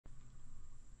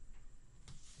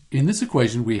In this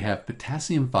equation, we have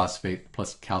potassium phosphate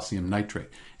plus calcium nitrate,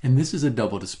 and this is a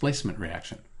double displacement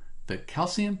reaction. The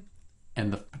calcium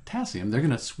and the potassium, they're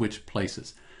going to switch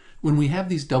places. When we have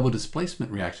these double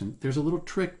displacement reactions, there's a little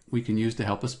trick we can use to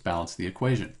help us balance the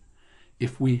equation.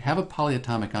 If we have a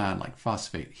polyatomic ion like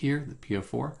phosphate here, the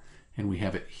PO4, and we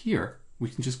have it here, we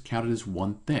can just count it as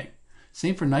one thing.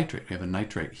 Same for nitrate. We have a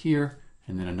nitrate here,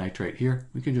 and then a nitrate here.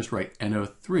 We can just write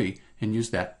NO3 and use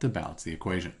that to balance the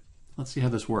equation. Let's see how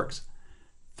this works.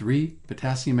 3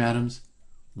 potassium atoms,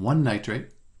 1 nitrate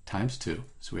times 2,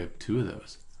 so we have 2 of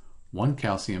those, 1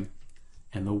 calcium,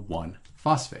 and the 1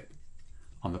 phosphate.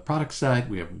 On the product side,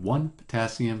 we have 1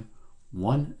 potassium,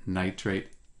 1 nitrate,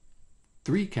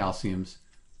 3 calciums,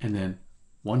 and then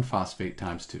 1 phosphate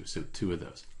times 2, so 2 of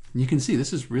those. And you can see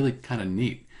this is really kind of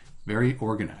neat, very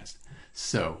organized.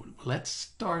 So let's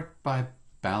start by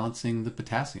balancing the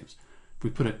potassiums. If we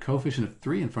put a coefficient of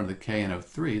 3 in front of the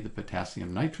KNO3, the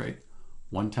potassium nitrate,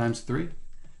 1 times 3,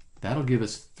 that'll give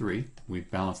us 3.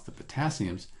 We've balanced the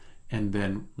potassiums, and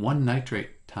then 1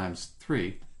 nitrate times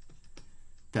 3,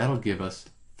 that'll give us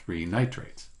 3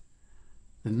 nitrates.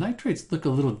 The nitrates look a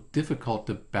little difficult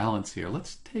to balance here.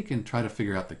 Let's take and try to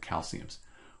figure out the calciums.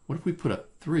 What if we put a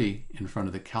 3 in front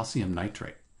of the calcium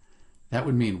nitrate? That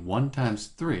would mean 1 times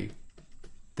 3,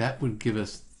 that would give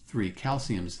us 3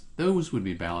 calciums. Those would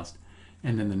be balanced.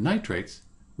 And then the nitrates,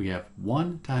 we have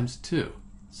 1 times 2.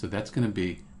 So that's going to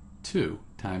be 2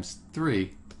 times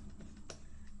 3.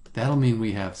 That'll mean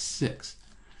we have 6.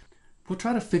 We'll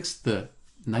try to fix the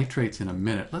nitrates in a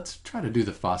minute. Let's try to do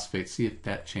the phosphate, see if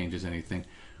that changes anything.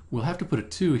 We'll have to put a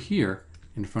 2 here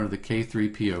in front of the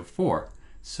K3PO4.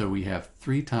 So we have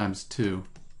 3 times 2.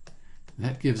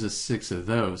 That gives us 6 of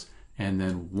those. And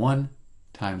then 1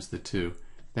 times the 2.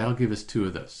 That'll give us 2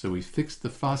 of those. So we fixed the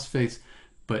phosphates.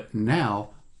 But now,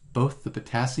 both the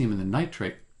potassium and the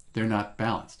nitrate, they're not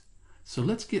balanced. So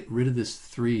let's get rid of this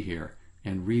 3 here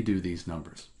and redo these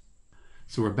numbers.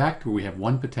 So we're back to where we have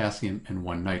 1 potassium and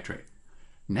 1 nitrate.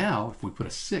 Now, if we put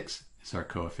a 6 as our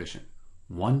coefficient,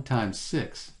 1 times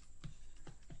 6,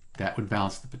 that would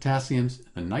balance the potassiums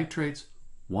and the nitrates.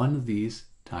 1 of these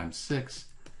times 6,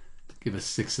 give us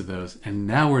 6 of those. And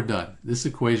now we're done. This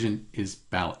equation is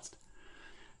balanced.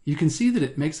 You can see that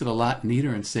it makes it a lot neater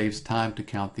and saves time to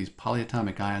count these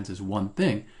polyatomic ions as one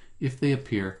thing if they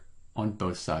appear on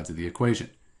both sides of the equation.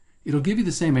 It'll give you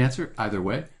the same answer either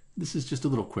way. This is just a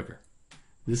little quicker.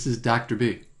 This is Dr.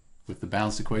 B with the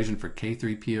balanced equation for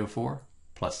K3PO4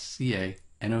 plus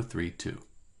CaNO3 2.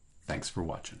 Thanks for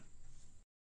watching.